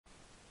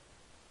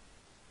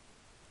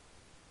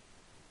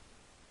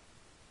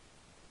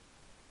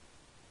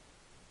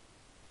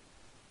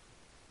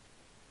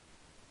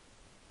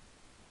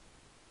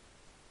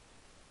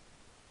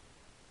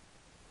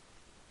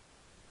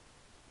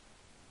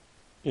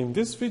In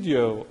this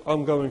video,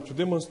 I'm going to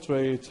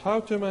demonstrate how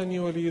to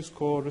manually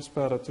score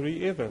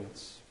respiratory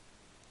events.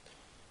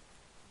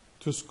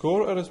 To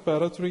score a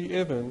respiratory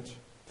event,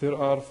 there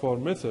are 4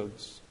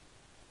 methods.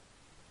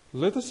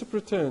 Let us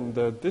pretend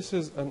that this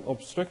is an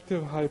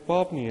obstructive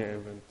hypopnea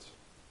event.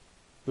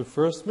 The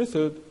first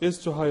method is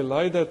to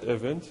highlight that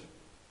event.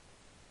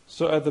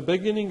 So at the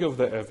beginning of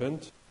the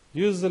event,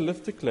 use the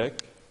left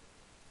click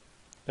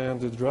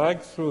and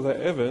drag through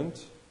the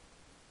event.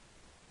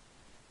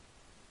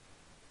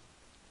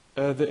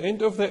 At the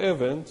end of the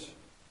event,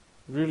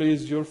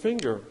 release your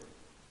finger.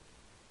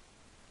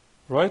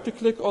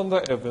 Right-click on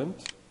the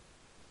event,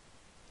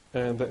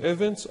 and the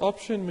Events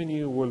option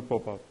menu will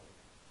pop up.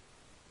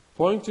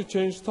 Point to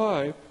Change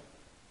Type,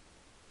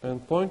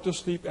 and point to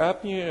Sleep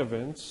Apnea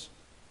Events,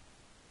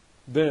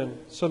 then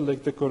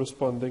select the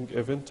corresponding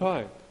event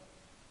type.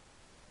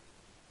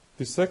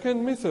 The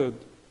second method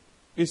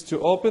is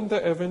to open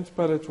the Event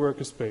Palette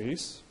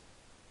Workspace.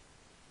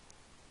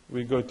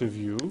 We go to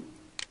View,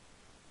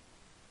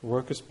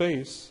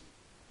 Workspace,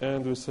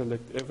 and we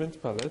select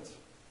Event Palette.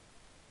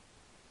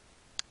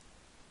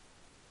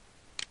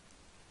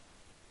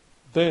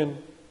 Then,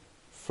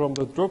 from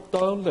the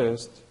drop-down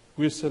list,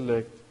 we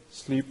select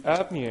Sleep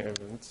Apnea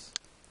Events.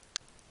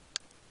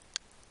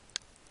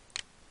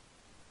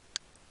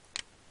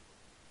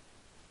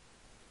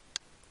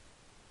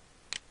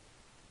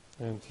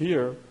 And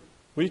here,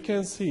 we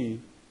can see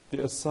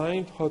the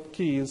assigned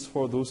hotkeys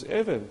for those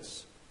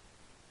events.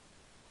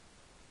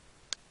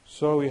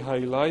 So we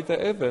highlight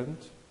the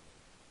event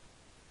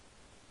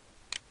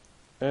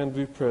and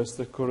we press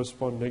the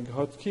corresponding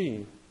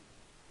hotkey.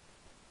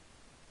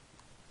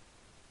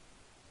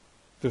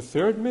 The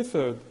third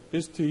method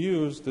is to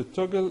use the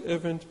Toggle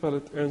Event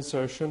Palette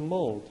Insertion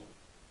mode.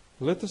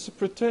 Let us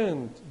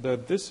pretend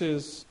that this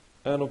is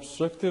an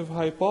obstructive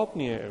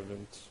hypopnea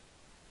event.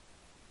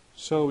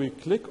 So we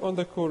click on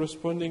the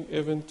corresponding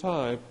event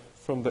type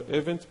from the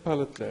Event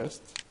Palette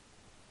list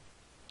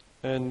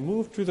and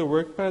move to the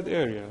workpad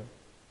area.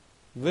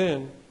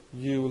 Then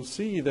you will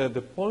see that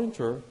the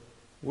pointer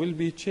will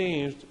be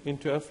changed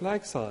into a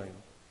flag sign.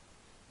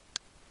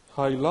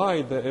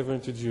 Highlight the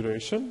event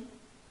duration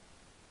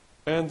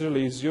and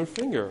release your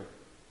finger.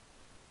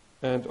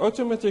 And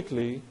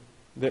automatically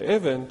the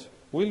event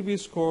will be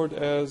scored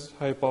as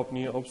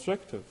hypopnea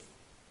obstructive.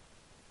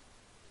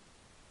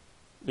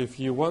 If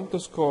you want to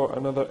score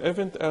another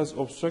event as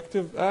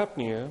obstructive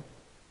apnea,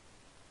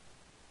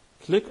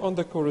 click on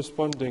the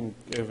corresponding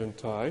event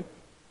type.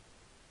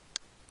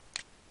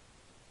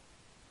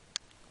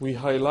 We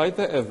highlight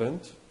the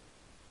event,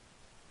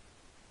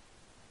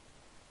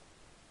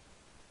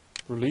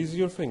 release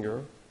your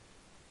finger,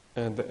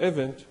 and the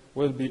event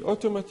will be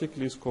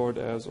automatically scored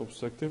as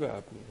obstructive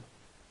apnea.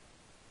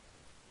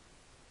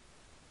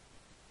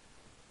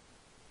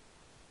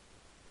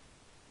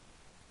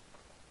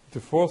 The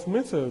fourth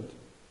method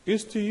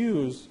is to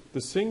use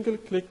the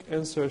single-click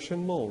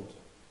insertion mode.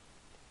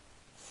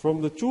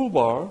 From the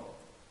toolbar,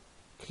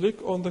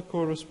 click on the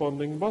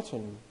corresponding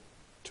button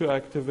to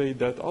activate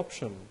that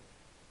option.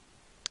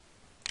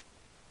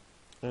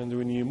 And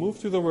when you move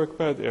to the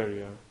workpad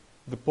area,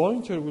 the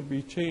pointer will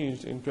be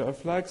changed into a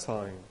flag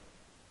sign.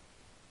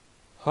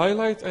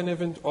 Highlight an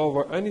event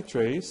over any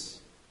trace,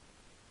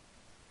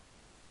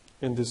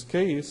 in this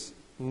case,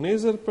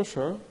 nasal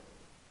pressure,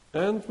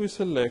 and we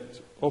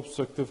select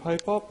obstructive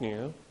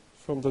hypopnea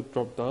from the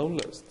drop-down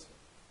list.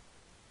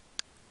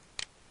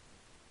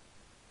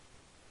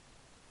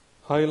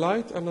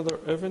 Highlight another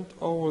event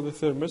over the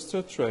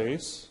thermistor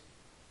trace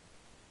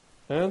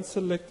and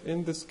select,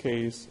 in this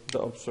case,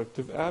 the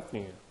obstructive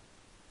apnea.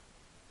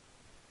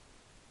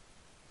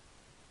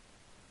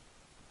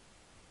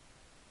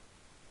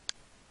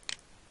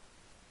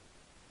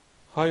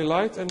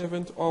 Highlight an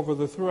event over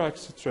the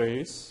thorax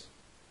trace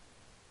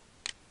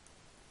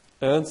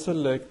and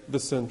select the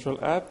central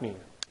apnea.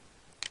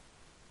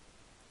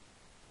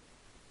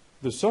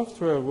 The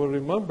software will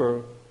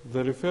remember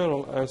the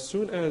referral as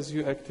soon as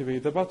you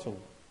activate the button.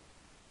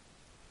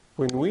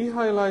 When we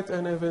highlight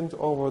an event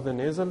over the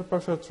nasal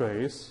pressure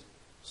trace,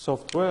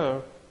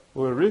 software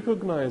will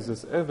recognize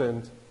this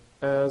event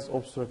as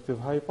obstructive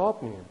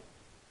hypopnea.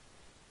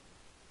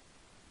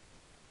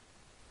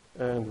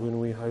 And when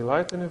we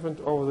highlight an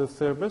event over the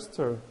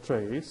thermistor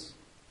trace,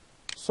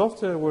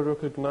 software will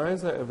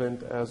recognize the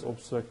event as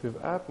obstructive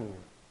apnea.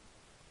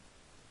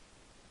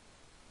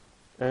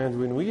 And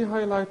when we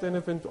highlight an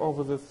event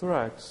over the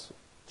thorax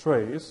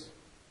trace,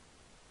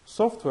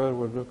 software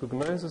will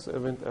recognize this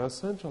event as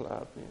central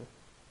apnea.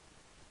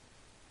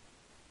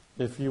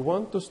 If you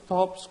want to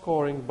stop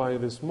scoring by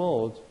this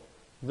mode,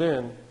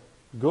 then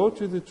go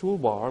to the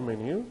toolbar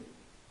menu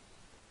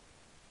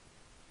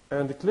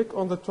and click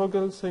on the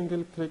Toggle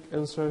Single-Click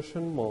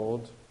Insertion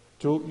mode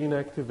to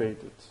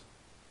inactivate it.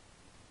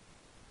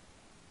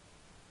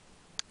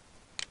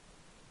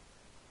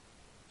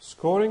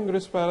 Scoring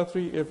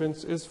respiratory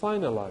events is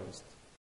finalized.